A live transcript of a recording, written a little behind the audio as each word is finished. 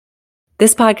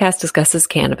This podcast discusses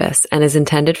cannabis and is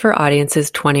intended for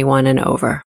audiences 21 and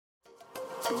over.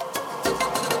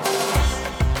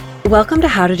 Welcome to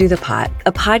How to Do the Pot,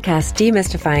 a podcast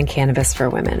demystifying cannabis for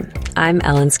women. I'm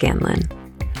Ellen Scanlon.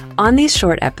 On these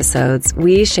short episodes,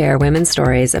 we share women's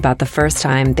stories about the first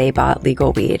time they bought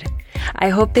legal weed. I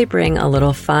hope they bring a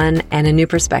little fun and a new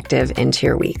perspective into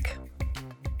your week.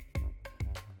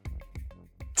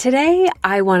 Today,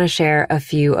 I want to share a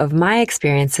few of my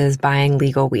experiences buying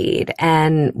legal weed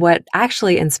and what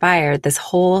actually inspired this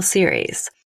whole series.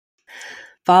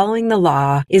 Following the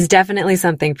law is definitely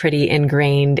something pretty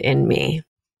ingrained in me.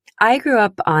 I grew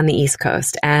up on the East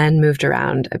Coast and moved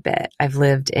around a bit. I've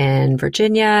lived in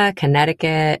Virginia,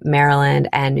 Connecticut, Maryland,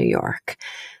 and New York.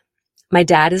 My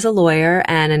dad is a lawyer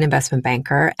and an investment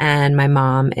banker, and my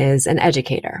mom is an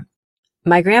educator.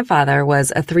 My grandfather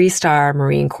was a 3-star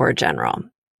Marine Corps general.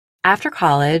 After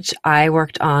college, I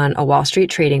worked on a Wall Street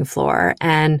trading floor,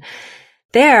 and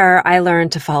there I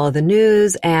learned to follow the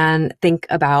news and think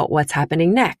about what's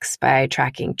happening next by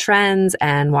tracking trends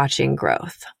and watching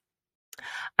growth.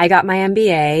 I got my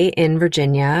MBA in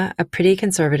Virginia, a pretty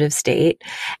conservative state,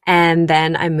 and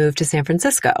then I moved to San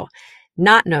Francisco,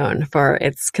 not known for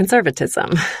its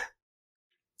conservatism.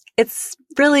 It's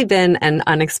really been an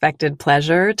unexpected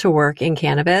pleasure to work in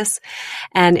cannabis,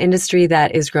 an industry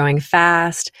that is growing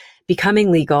fast,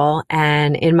 becoming legal,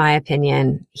 and, in my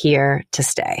opinion, here to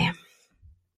stay.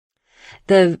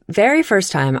 The very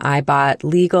first time I bought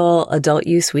legal adult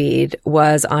use weed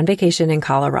was on vacation in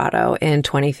Colorado in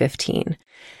 2015.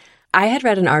 I had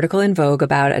read an article in Vogue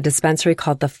about a dispensary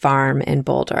called The Farm in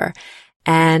Boulder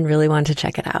and really wanted to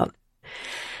check it out.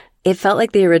 It felt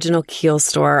like the original Keel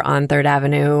store on 3rd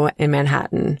Avenue in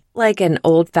Manhattan, like an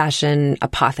old-fashioned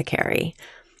apothecary.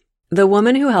 The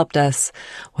woman who helped us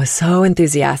was so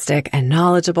enthusiastic and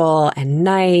knowledgeable and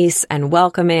nice and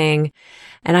welcoming.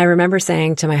 And I remember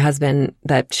saying to my husband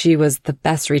that she was the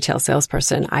best retail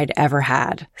salesperson I'd ever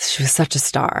had. She was such a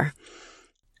star.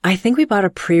 I think we bought a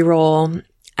pre-roll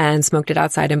and smoked it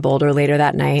outside in Boulder later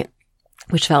that night,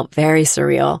 which felt very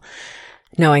surreal,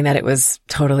 knowing that it was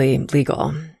totally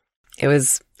legal. It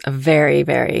was a very,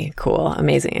 very cool,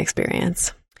 amazing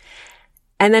experience.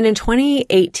 And then in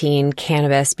 2018,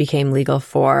 cannabis became legal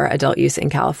for adult use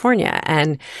in California,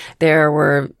 and there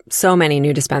were so many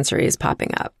new dispensaries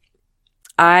popping up.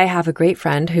 I have a great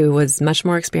friend who was much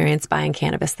more experienced buying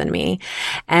cannabis than me,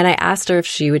 and I asked her if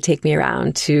she would take me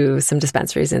around to some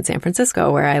dispensaries in San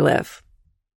Francisco where I live.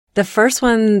 The first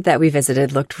one that we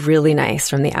visited looked really nice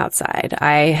from the outside.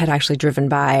 I had actually driven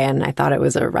by and I thought it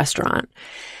was a restaurant.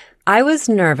 I was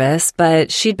nervous,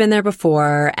 but she'd been there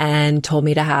before and told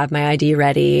me to have my ID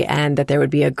ready and that there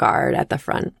would be a guard at the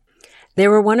front.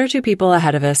 There were 1 or 2 people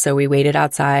ahead of us, so we waited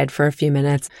outside for a few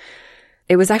minutes.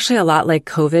 It was actually a lot like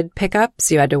COVID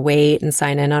pickups. You had to wait and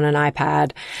sign in on an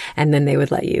iPad, and then they would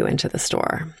let you into the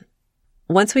store.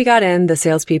 Once we got in, the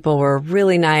salespeople were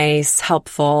really nice,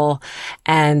 helpful,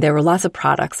 and there were lots of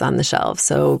products on the shelves,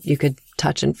 so you could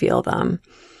touch and feel them.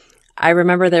 I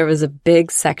remember there was a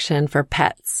big section for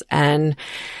pets, and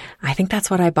I think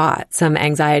that's what I bought, some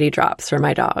anxiety drops for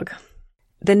my dog.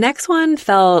 The next one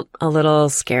felt a little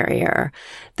scarier.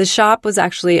 The shop was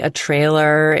actually a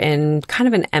trailer in kind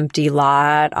of an empty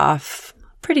lot off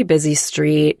a pretty busy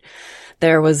street.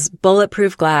 There was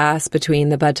bulletproof glass between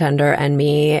the bud tender and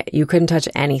me. You couldn't touch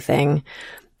anything.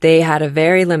 They had a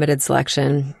very limited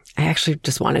selection. I actually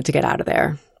just wanted to get out of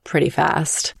there pretty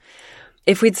fast.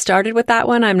 If we'd started with that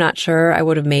one, I'm not sure I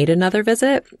would have made another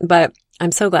visit, but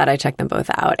I'm so glad I checked them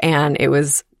both out. And it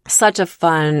was such a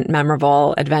fun,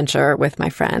 memorable adventure with my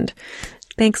friend.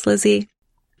 Thanks, Lizzie.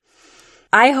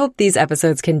 I hope these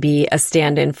episodes can be a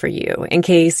stand-in for you in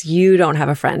case you don't have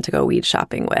a friend to go weed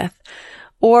shopping with,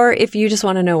 or if you just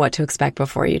want to know what to expect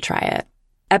before you try it.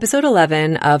 Episode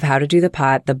 11 of How to Do the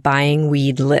Pot, the Buying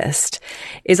Weed List,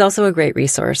 is also a great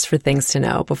resource for things to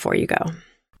know before you go.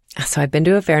 So I've been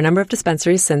to a fair number of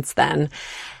dispensaries since then,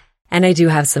 and I do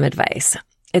have some advice.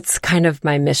 It's kind of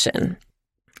my mission.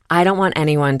 I don't want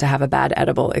anyone to have a bad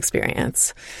edible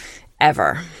experience,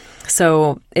 ever.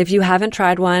 So if you haven't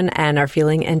tried one and are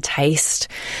feeling enticed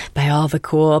by all the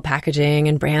cool packaging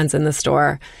and brands in the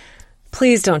store,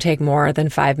 please don't take more than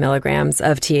 5 milligrams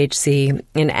of THC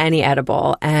in any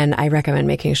edible, and I recommend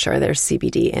making sure there's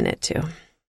CBD in it too.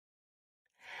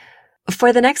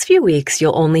 For the next few weeks,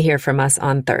 you'll only hear from us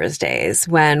on Thursdays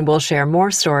when we'll share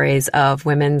more stories of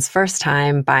women's first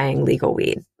time buying legal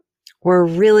weed. We're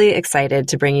really excited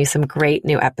to bring you some great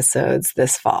new episodes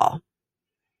this fall.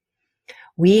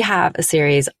 We have a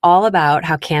series all about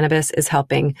how cannabis is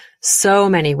helping so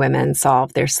many women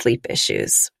solve their sleep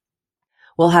issues.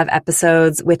 We'll have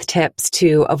episodes with tips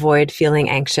to avoid feeling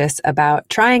anxious about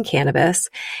trying cannabis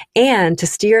and to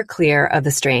steer clear of the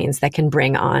strains that can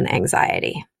bring on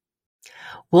anxiety.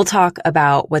 We'll talk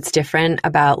about what's different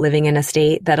about living in a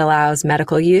state that allows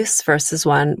medical use versus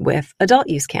one with adult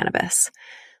use cannabis.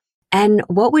 And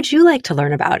what would you like to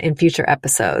learn about in future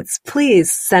episodes?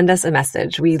 Please send us a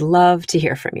message. We love to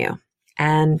hear from you.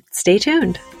 And stay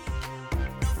tuned.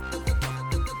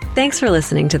 Thanks for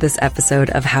listening to this episode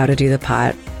of How to Do the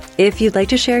Pot. If you'd like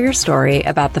to share your story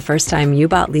about the first time you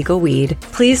bought legal weed,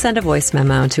 please send a voice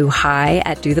memo to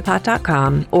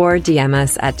hi@dothepot.com or DM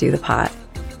us at dothepot.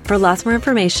 For lots more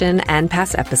information and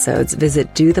past episodes,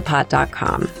 visit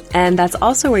dothepot.com. And that's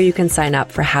also where you can sign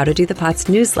up for How to Do the Pot's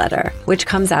newsletter, which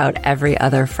comes out every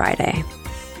other Friday.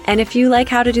 And if you like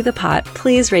How to Do the Pot,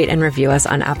 please rate and review us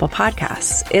on Apple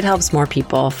Podcasts. It helps more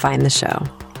people find the show.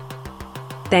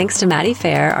 Thanks to Maddie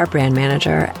Fair, our brand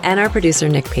manager, and our producer,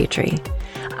 Nick Patry.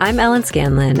 I'm Ellen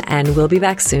Scanlon, and we'll be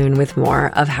back soon with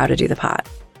more of How to Do the Pot.